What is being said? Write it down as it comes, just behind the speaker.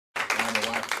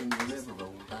watching the river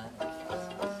roll by,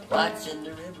 watching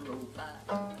the river roll by,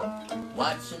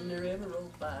 watching the river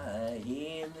roll by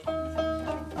in the evening.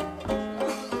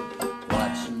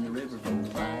 Watching the river roll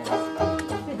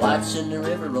by, watching the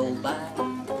river roll by,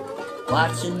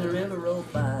 watching the river roll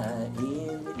by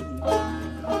in the evening.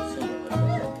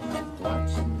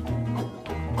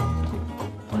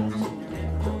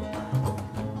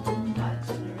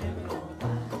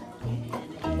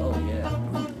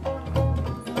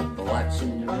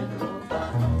 Watching the river roll by,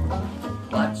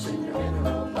 watching the river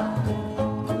roll by,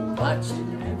 watching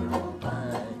the river roll by.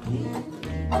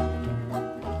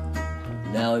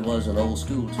 Now he was an old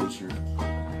school teacher,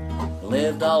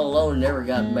 lived all alone, never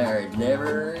got married,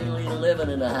 never really living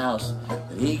in a house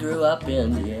that he grew up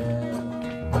in, yeah.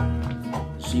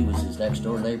 She was his next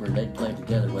door neighbor and they'd played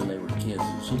together when they were kids,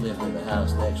 and she lived in the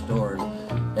house next door,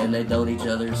 and they'd known each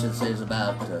other since they was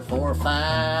about 4 or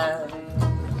 5.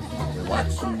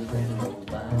 Watching the river roll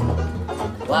by,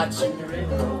 watching the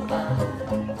river roll by,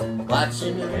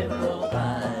 watching the river roll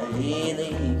by in the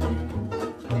evening.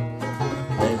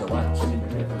 There's a watching the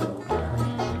river roll by,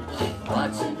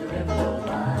 watching the river roll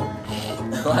by,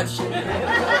 watching the river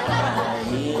roll by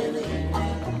in the evening.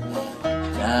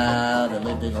 Child that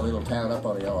lived in a little town up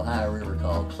on the Ohio River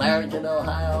called Clarendon,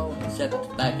 Ohio, except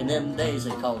back in them days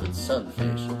they called it Sunfish.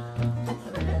 I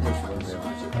don't know which one there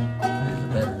was. There's a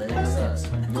better name.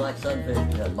 You like sunfish?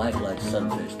 Yeah, Mike likes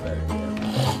sunfish better.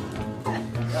 Yeah.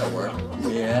 That'll work.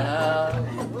 Yeah.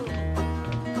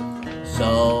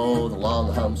 So the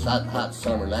long, hot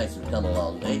summer nights would come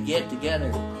along. They'd get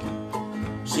together.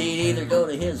 She'd either go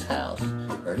to his house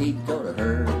or he'd go to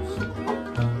hers.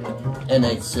 And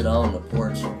they'd sit on the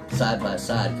porch side by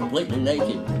side, completely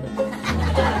naked.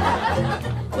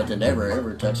 But they never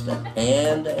ever touched a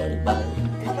hand to anybody.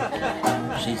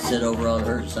 She'd sit over on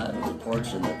her side of the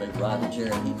porch in the big rocking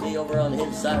chair, and he'd be over on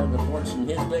his side of the porch in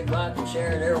his big rocking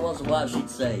chair, and every once in a while she'd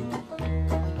say,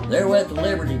 "There went the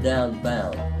Liberty down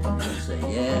bound." She'd say,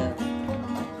 "Yeah."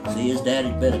 See, his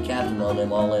daddy'd been a captain on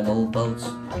all them old boats,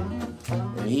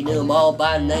 and he knew them all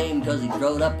by name because he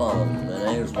growed up on them, and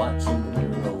they was watching the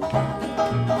river roll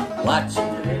by,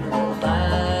 watching the river roll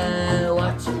by,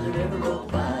 watching the river roll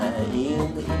by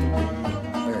in the evening.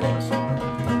 There it is.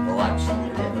 Watching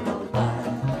the river roll by,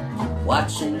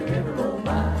 watching the river roll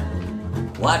by,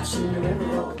 watching the river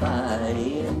roll by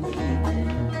in the evening.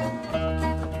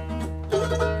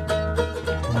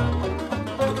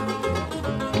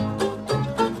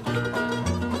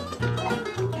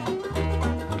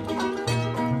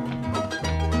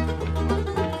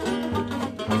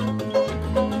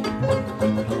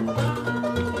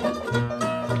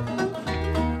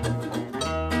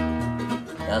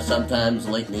 Now sometimes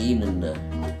late in the evening,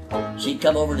 she'd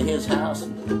come over to his house,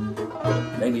 and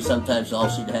maybe sometimes all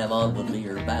she'd have on would be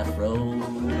her bathrobe.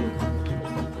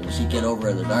 And she'd get over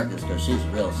in the darkness because she's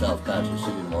real self-conscious. She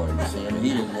didn't want him to see him. He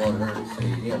didn't want her to see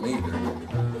him either.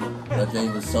 But they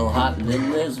was so hot, and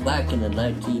then this back in the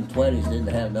 1920s, didn't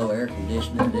have no air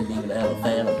conditioner, didn't even have a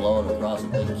fan blowing across a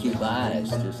big cube of ice.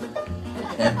 Just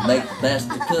had to make the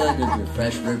best it could of the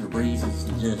fresh river breezes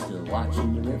and just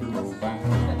watching the river roll by.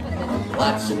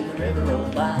 Watching the river roll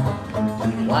by,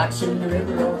 watching the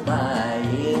river roll by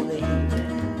in the evening.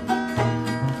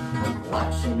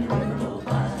 Watching the river roll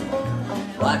by,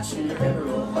 watching the river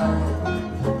roll by,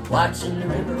 watching the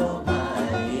river roll by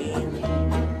in the evening.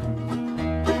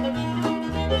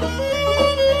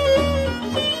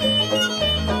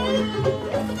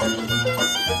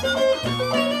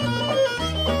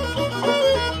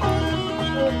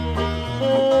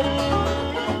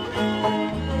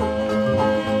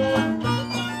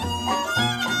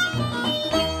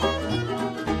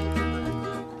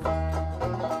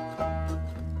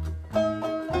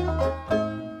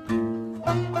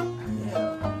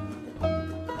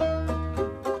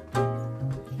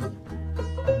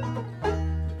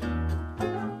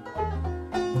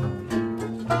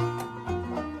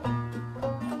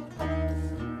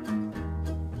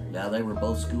 Now, they were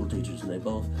both school teachers, and they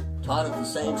both taught at the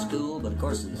same school, but of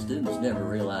course the students never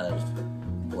realized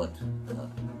what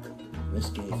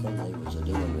risque thing they was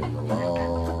doing in the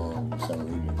long summer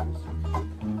evenings.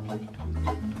 They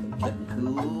kept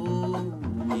cool,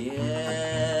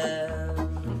 yeah.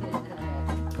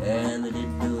 And they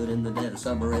didn't do it in the dead of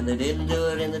summer, and they didn't do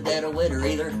it in the dead of winter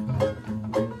either,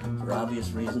 for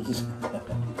obvious reasons.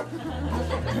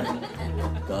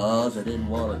 Because they didn't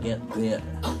want to get bit.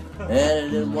 And I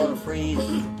didn't want to freeze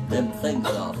them things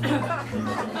off. What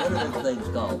are them things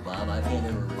called, Bob? I can't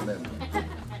ever remember.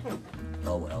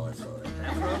 Oh, well, that's all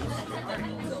right.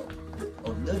 No.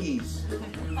 Oh, noogies.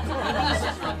 This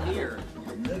is from here.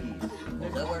 Noogies.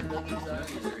 Is that where noogies are?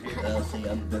 Well, see,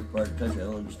 I'm a big part of the country. I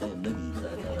don't understand noogies.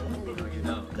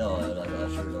 No, I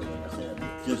sure don't understand.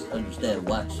 Just understand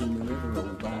watching the river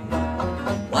roll by.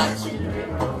 Watching the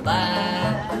river roll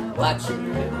by. Watching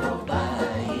the river roll by.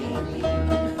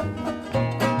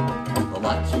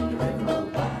 Watching the river roll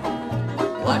by.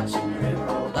 Watching the river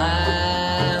roll by.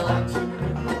 Watching the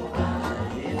river roll by.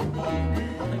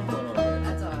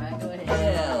 That's all right. Go ahead.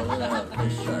 Yeah, without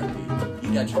this Sharpie. You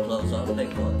got your clothes on.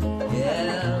 Take one.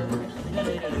 Yeah. That's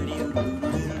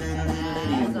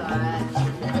all right.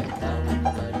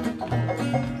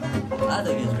 I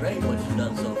think it's great what you've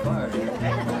done so far.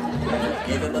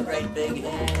 Give him a great big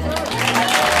hand.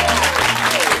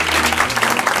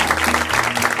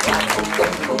 Watching the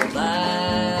river roll by,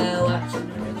 watching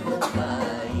the river roll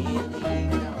by in the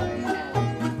evening.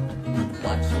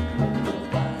 Watching the river roll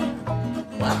by,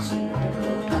 watching the river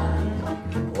roll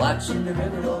by, watching the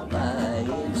river roll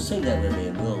by. Sing that with me,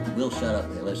 and we'll shut up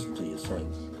and listen to you sing.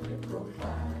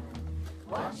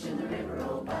 Watching the river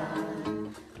roll by,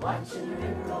 watching the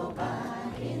river roll by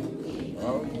in the evening.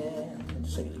 Oh yeah,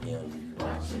 sing it again.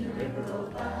 Watching the river roll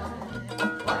by,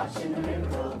 watching the river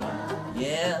roll by.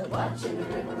 Yeah, watching the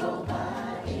river roll by.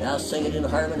 Now sing it in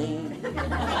harmony. Watching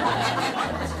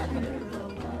the river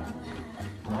roll by,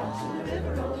 watching the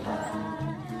river roll by,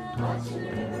 watching the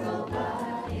river roll by.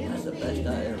 That's the best I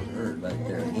ever heard right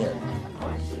there again.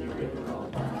 Watching the river roll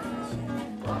by,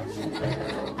 watching the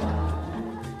river roll by.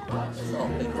 It's all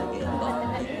big again,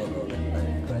 Bob. Big one on that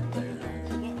thing right there.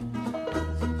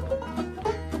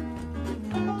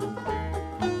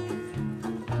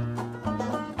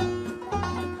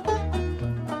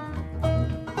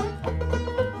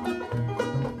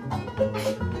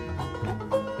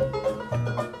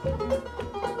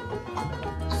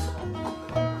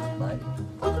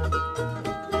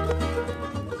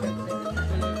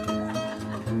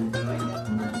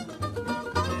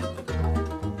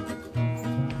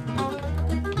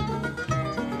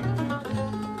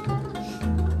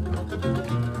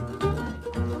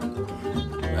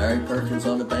 Larry Perkins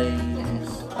on the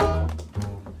bass.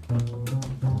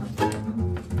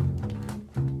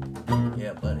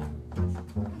 Yeah, buddy.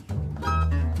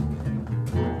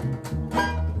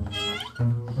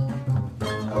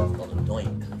 That was called a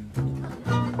doink.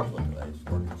 That's what the bass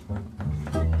works.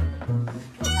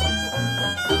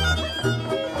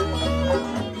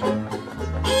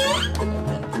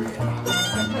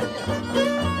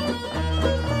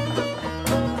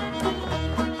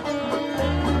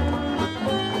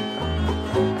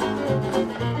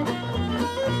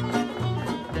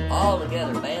 All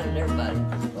together, band and everybody.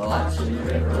 Watching the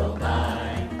river roll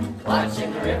by,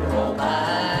 watching the river roll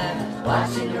by,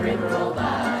 watching the river roll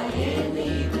by in the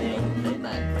evening.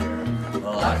 Midnight prayer.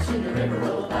 Watching the river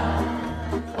roll by,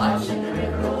 watching the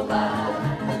river roll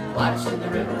by, watching the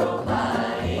river roll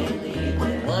by in the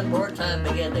evening. One more time,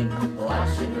 beginning.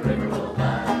 Watching the river roll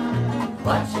by,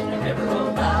 watching the river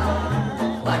roll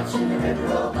by, watching the river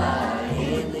roll by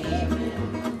in the evening.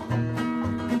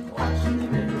 Watching the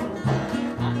river roll by.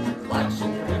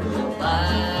 Watching the river roll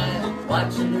by,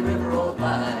 watching the river roll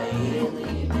by.